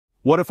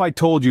What if I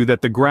told you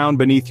that the ground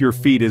beneath your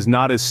feet is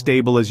not as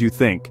stable as you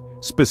think?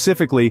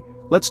 Specifically,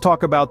 let's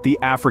talk about the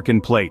African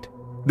plate.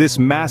 This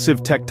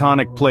massive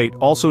tectonic plate,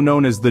 also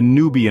known as the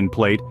Nubian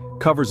Plate,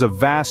 covers a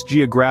vast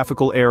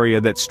geographical area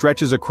that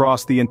stretches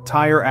across the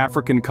entire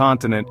African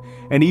continent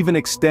and even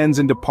extends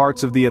into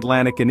parts of the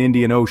Atlantic and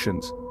Indian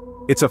Oceans.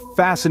 It's a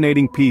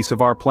fascinating piece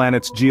of our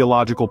planet's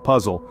geological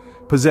puzzle,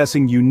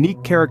 possessing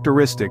unique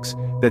characteristics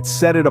that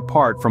set it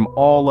apart from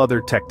all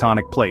other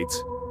tectonic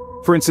plates.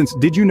 For instance,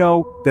 did you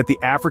know that the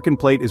African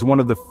plate is one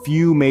of the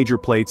few major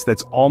plates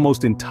that's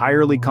almost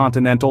entirely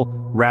continental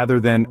rather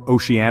than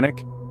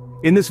oceanic?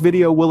 In this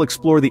video, we'll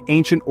explore the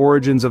ancient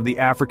origins of the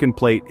African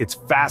plate, its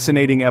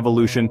fascinating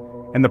evolution,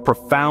 and the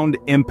profound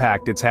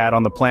impact it's had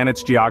on the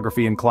planet's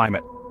geography and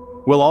climate.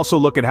 We'll also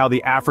look at how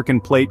the African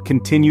plate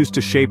continues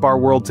to shape our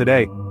world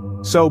today.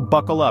 So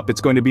buckle up,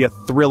 it's going to be a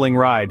thrilling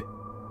ride.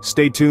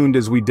 Stay tuned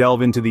as we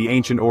delve into the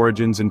ancient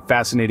origins and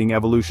fascinating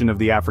evolution of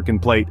the African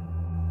plate.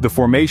 The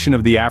formation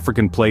of the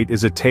African plate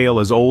is a tale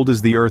as old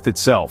as the Earth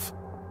itself.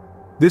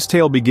 This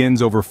tale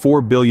begins over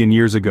 4 billion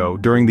years ago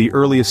during the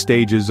earliest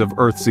stages of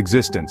Earth's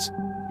existence,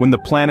 when the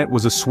planet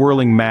was a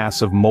swirling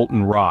mass of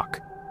molten rock.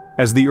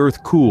 As the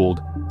Earth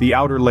cooled, the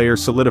outer layer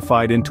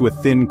solidified into a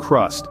thin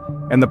crust,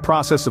 and the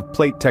process of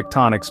plate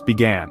tectonics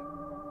began.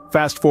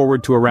 Fast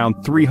forward to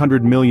around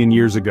 300 million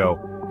years ago,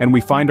 and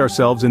we find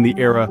ourselves in the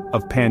era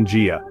of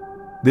Pangaea.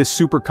 This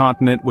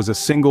supercontinent was a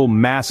single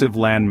massive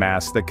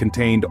landmass that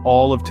contained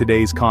all of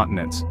today's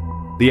continents.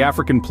 The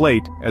African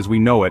plate, as we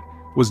know it,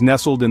 was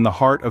nestled in the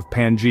heart of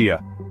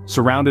Pangaea,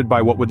 surrounded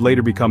by what would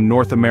later become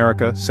North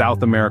America,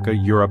 South America,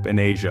 Europe, and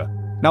Asia.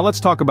 Now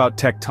let's talk about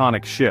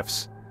tectonic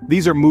shifts.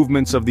 These are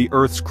movements of the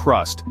Earth's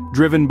crust,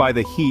 driven by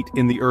the heat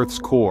in the Earth's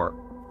core.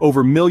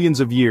 Over millions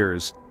of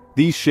years,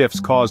 these shifts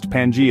caused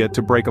Pangaea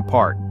to break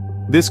apart.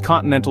 This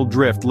continental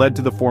drift led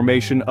to the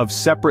formation of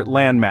separate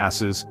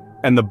landmasses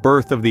and the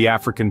birth of the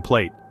African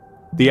plate.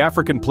 The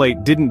African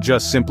plate didn't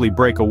just simply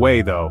break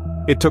away though,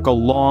 it took a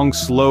long,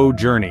 slow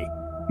journey,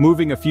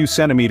 moving a few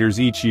centimeters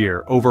each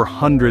year over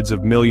hundreds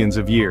of millions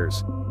of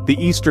years. The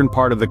eastern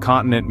part of the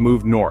continent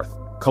moved north,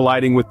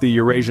 colliding with the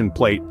Eurasian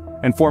plate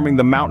and forming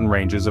the mountain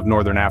ranges of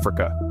northern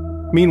Africa.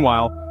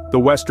 Meanwhile, the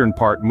western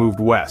part moved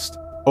west,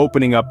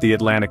 opening up the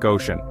Atlantic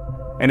Ocean.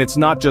 And it's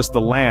not just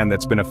the land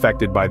that's been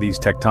affected by these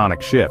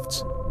tectonic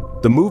shifts.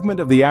 The movement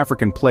of the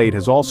African plate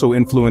has also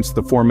influenced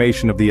the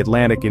formation of the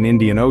Atlantic and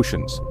Indian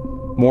Oceans.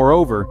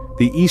 Moreover,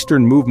 the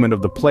eastern movement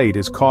of the plate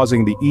is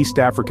causing the East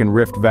African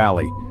Rift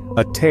Valley,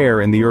 a tear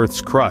in the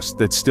Earth's crust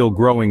that's still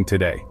growing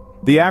today.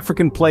 The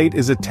African plate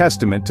is a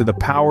testament to the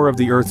power of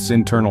the Earth's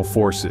internal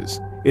forces.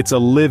 It's a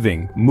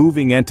living,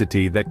 moving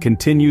entity that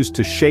continues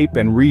to shape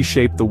and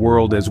reshape the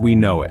world as we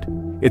know it.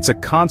 It's a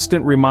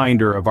constant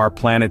reminder of our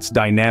planet's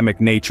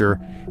dynamic nature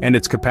and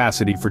its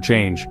capacity for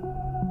change.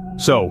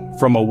 So,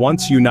 from a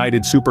once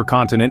united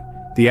supercontinent,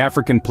 the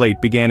African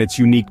plate began its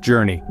unique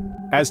journey.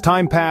 As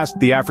time passed,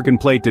 the African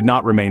plate did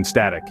not remain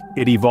static.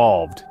 It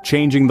evolved,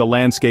 changing the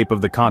landscape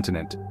of the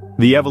continent.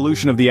 The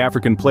evolution of the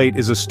African plate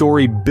is a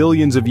story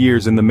billions of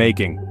years in the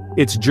making.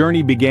 Its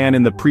journey began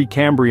in the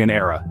Precambrian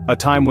era, a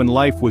time when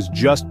life was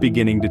just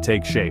beginning to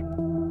take shape.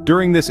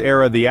 During this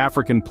era, the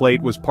African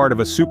plate was part of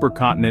a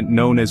supercontinent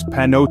known as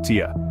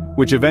Pangaea,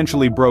 which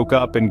eventually broke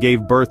up and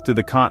gave birth to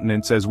the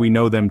continents as we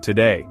know them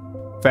today.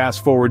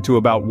 Fast forward to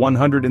about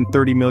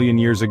 130 million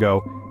years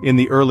ago, in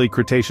the early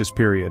Cretaceous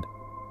period.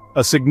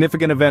 A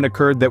significant event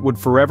occurred that would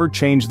forever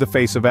change the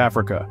face of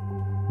Africa.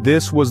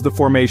 This was the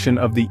formation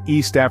of the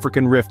East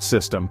African Rift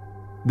System.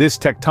 This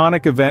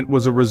tectonic event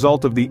was a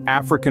result of the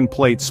African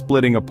plate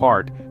splitting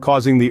apart,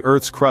 causing the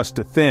Earth's crust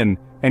to thin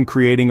and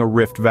creating a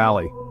rift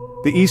valley.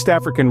 The East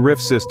African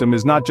Rift System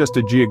is not just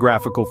a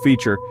geographical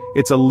feature,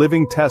 it's a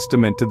living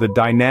testament to the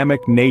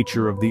dynamic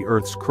nature of the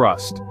Earth's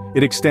crust.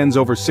 It extends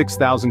over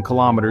 6,000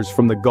 kilometers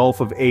from the Gulf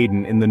of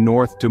Aden in the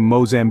north to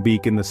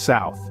Mozambique in the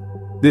south.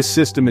 This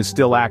system is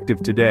still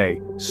active today,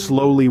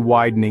 slowly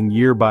widening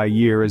year by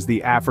year as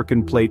the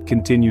African plate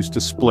continues to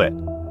split.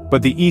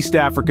 But the East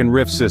African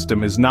Rift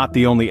System is not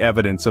the only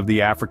evidence of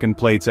the African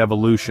plate's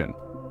evolution.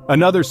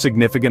 Another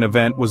significant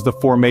event was the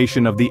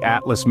formation of the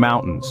Atlas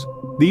Mountains.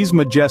 These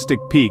majestic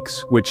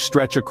peaks, which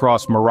stretch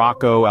across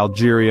Morocco,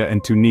 Algeria,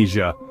 and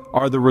Tunisia,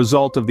 are the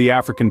result of the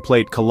African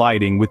plate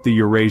colliding with the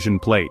Eurasian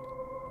plate.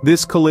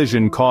 This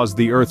collision caused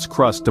the Earth's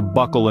crust to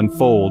buckle and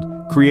fold,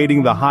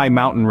 creating the high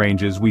mountain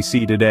ranges we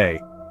see today.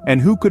 And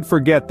who could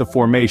forget the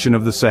formation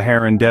of the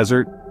Saharan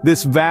Desert?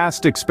 This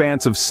vast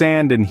expanse of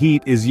sand and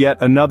heat is yet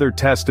another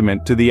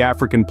testament to the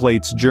African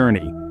plate's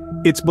journey.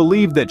 It's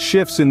believed that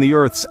shifts in the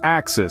Earth's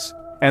axis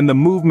and the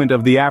movement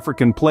of the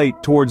African plate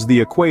towards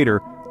the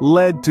equator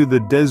led to the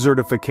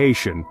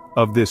desertification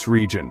of this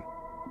region.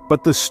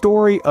 But the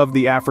story of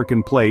the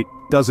African plate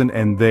doesn't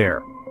end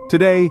there.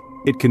 Today,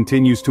 it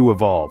continues to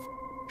evolve,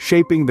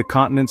 shaping the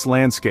continent's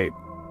landscape.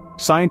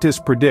 Scientists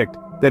predict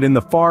that in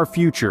the far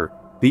future,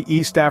 the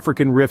East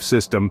African Rift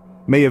System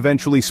may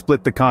eventually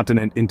split the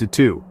continent into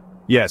two.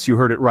 Yes, you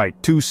heard it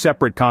right, two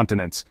separate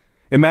continents.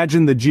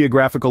 Imagine the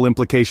geographical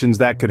implications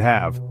that could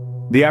have.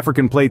 The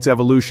African plate's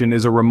evolution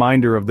is a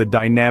reminder of the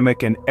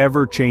dynamic and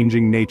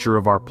ever-changing nature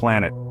of our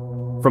planet.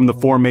 From the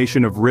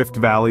formation of rift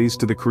valleys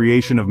to the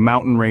creation of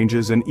mountain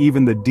ranges and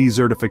even the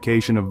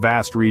desertification of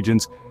vast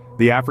regions,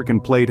 the African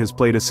plate has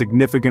played a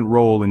significant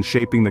role in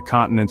shaping the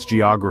continent's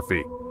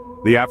geography.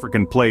 The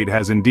African plate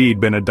has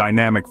indeed been a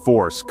dynamic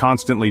force,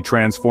 constantly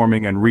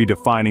transforming and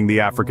redefining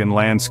the African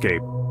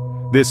landscape.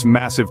 This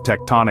massive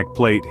tectonic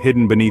plate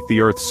hidden beneath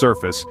the Earth's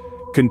surface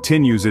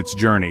continues its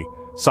journey,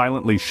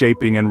 silently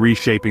shaping and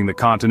reshaping the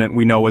continent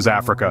we know as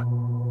Africa.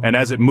 And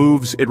as it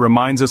moves, it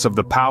reminds us of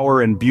the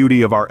power and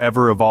beauty of our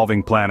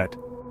ever-evolving planet.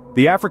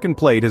 The African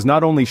plate has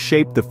not only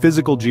shaped the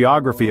physical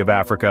geography of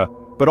Africa,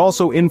 but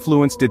also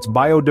influenced its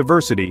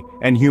biodiversity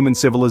and human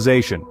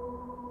civilization.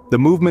 The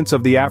movements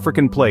of the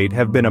African plate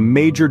have been a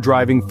major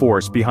driving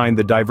force behind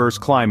the diverse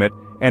climate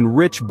and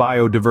rich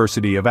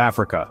biodiversity of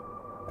Africa.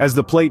 As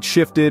the plate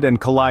shifted and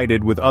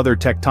collided with other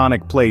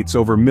tectonic plates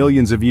over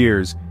millions of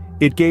years,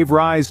 it gave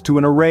rise to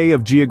an array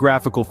of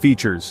geographical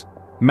features.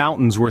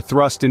 Mountains were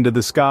thrust into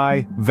the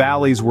sky,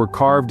 valleys were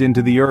carved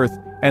into the earth,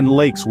 and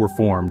lakes were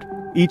formed,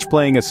 each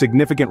playing a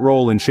significant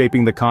role in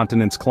shaping the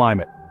continent's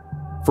climate.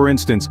 For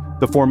instance,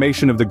 the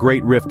formation of the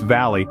Great Rift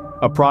Valley,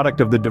 a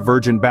product of the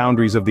divergent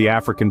boundaries of the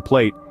African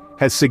plate,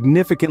 has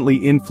significantly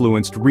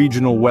influenced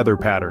regional weather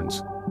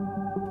patterns.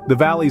 The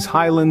valley's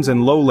highlands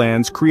and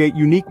lowlands create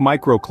unique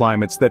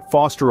microclimates that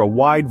foster a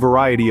wide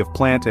variety of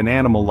plant and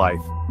animal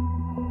life.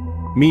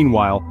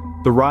 Meanwhile,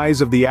 the rise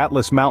of the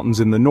Atlas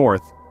Mountains in the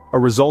north, a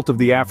result of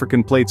the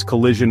African plate's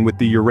collision with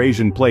the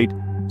Eurasian plate,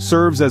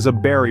 serves as a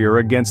barrier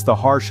against the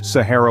harsh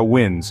Sahara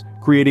winds,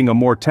 creating a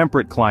more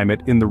temperate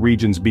climate in the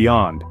regions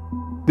beyond.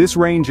 This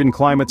range in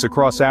climates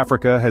across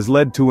Africa has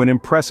led to an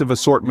impressive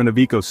assortment of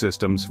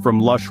ecosystems, from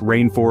lush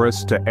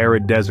rainforests to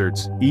arid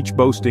deserts, each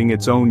boasting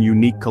its own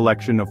unique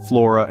collection of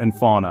flora and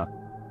fauna.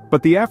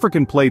 But the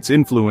African plate's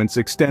influence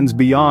extends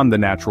beyond the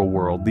natural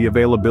world. The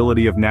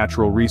availability of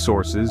natural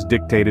resources,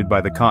 dictated by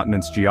the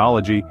continent's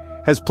geology,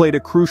 has played a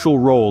crucial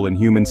role in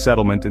human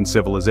settlement and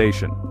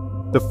civilization.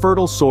 The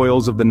fertile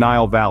soils of the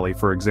Nile Valley,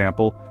 for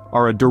example,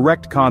 are a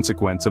direct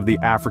consequence of the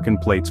African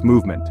plate's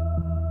movement.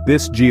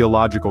 This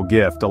geological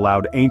gift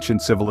allowed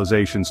ancient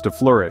civilizations to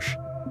flourish,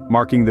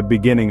 marking the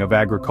beginning of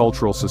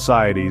agricultural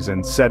societies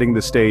and setting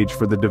the stage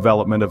for the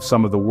development of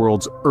some of the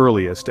world's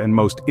earliest and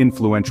most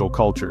influential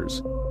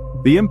cultures.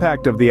 The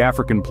impact of the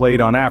African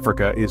plate on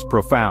Africa is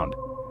profound.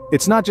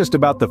 It's not just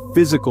about the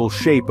physical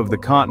shape of the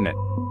continent.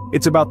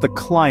 It's about the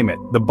climate,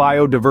 the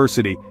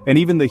biodiversity, and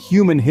even the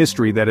human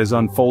history that has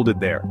unfolded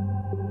there.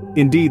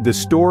 Indeed, the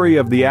story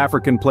of the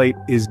African plate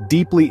is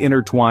deeply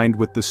intertwined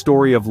with the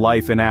story of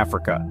life in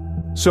Africa.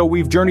 So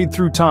we've journeyed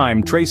through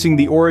time, tracing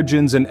the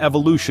origins and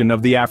evolution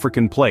of the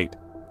African plate.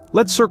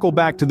 Let's circle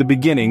back to the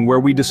beginning, where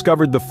we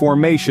discovered the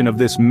formation of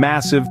this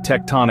massive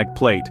tectonic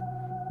plate.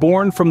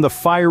 Born from the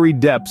fiery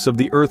depths of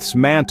the Earth's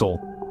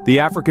mantle, the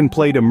African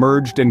plate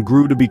emerged and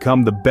grew to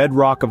become the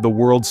bedrock of the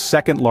world's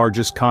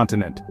second-largest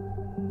continent.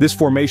 This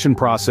formation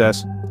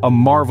process, a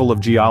marvel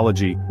of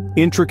geology,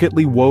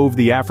 intricately wove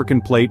the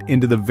African plate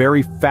into the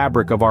very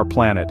fabric of our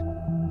planet.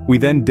 We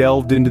then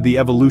delved into the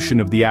evolution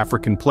of the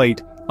African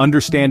plate,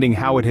 understanding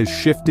how it has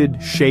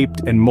shifted,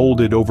 shaped, and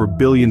molded over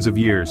billions of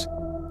years.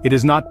 It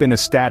has not been a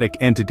static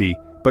entity,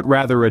 but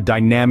rather a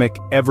dynamic,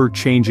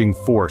 ever-changing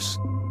force.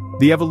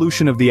 The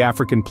evolution of the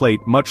African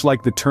plate, much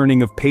like the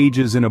turning of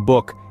pages in a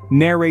book,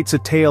 narrates a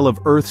tale of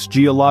Earth's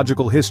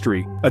geological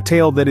history, a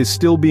tale that is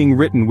still being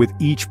written with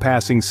each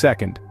passing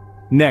second.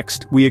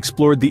 Next, we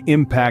explored the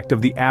impact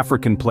of the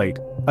African plate,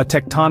 a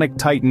tectonic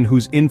titan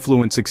whose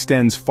influence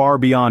extends far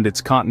beyond its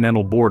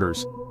continental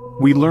borders.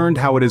 We learned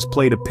how it has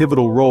played a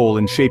pivotal role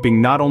in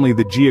shaping not only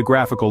the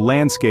geographical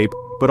landscape,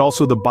 but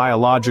also the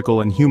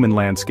biological and human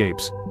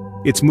landscapes.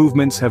 Its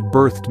movements have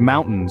birthed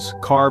mountains,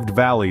 carved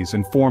valleys,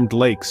 and formed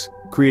lakes,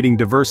 creating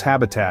diverse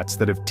habitats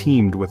that have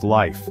teemed with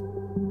life.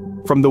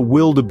 From the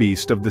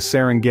wildebeest of the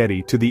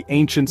Serengeti to the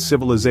ancient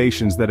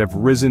civilizations that have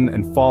risen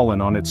and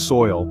fallen on its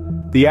soil,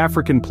 the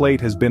African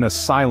plate has been a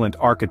silent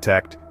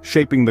architect,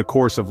 shaping the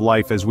course of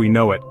life as we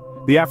know it.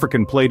 The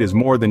African plate is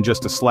more than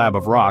just a slab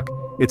of rock.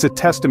 It's a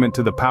testament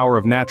to the power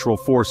of natural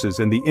forces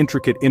and the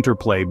intricate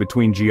interplay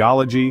between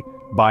geology,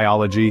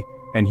 biology,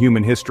 and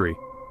human history.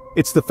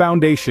 It's the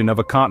foundation of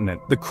a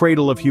continent, the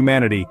cradle of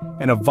humanity,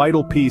 and a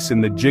vital piece in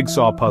the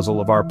jigsaw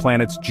puzzle of our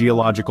planet's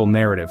geological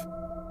narrative.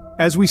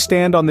 As we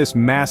stand on this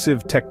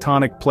massive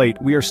tectonic plate,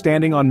 we are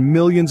standing on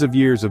millions of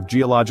years of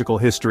geological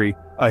history,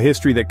 a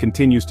history that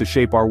continues to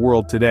shape our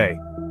world today.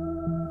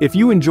 If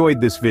you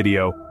enjoyed this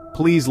video,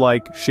 please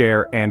like,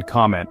 share, and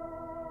comment.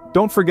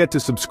 Don't forget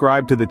to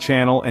subscribe to the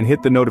channel and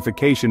hit the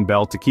notification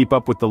bell to keep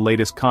up with the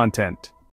latest content.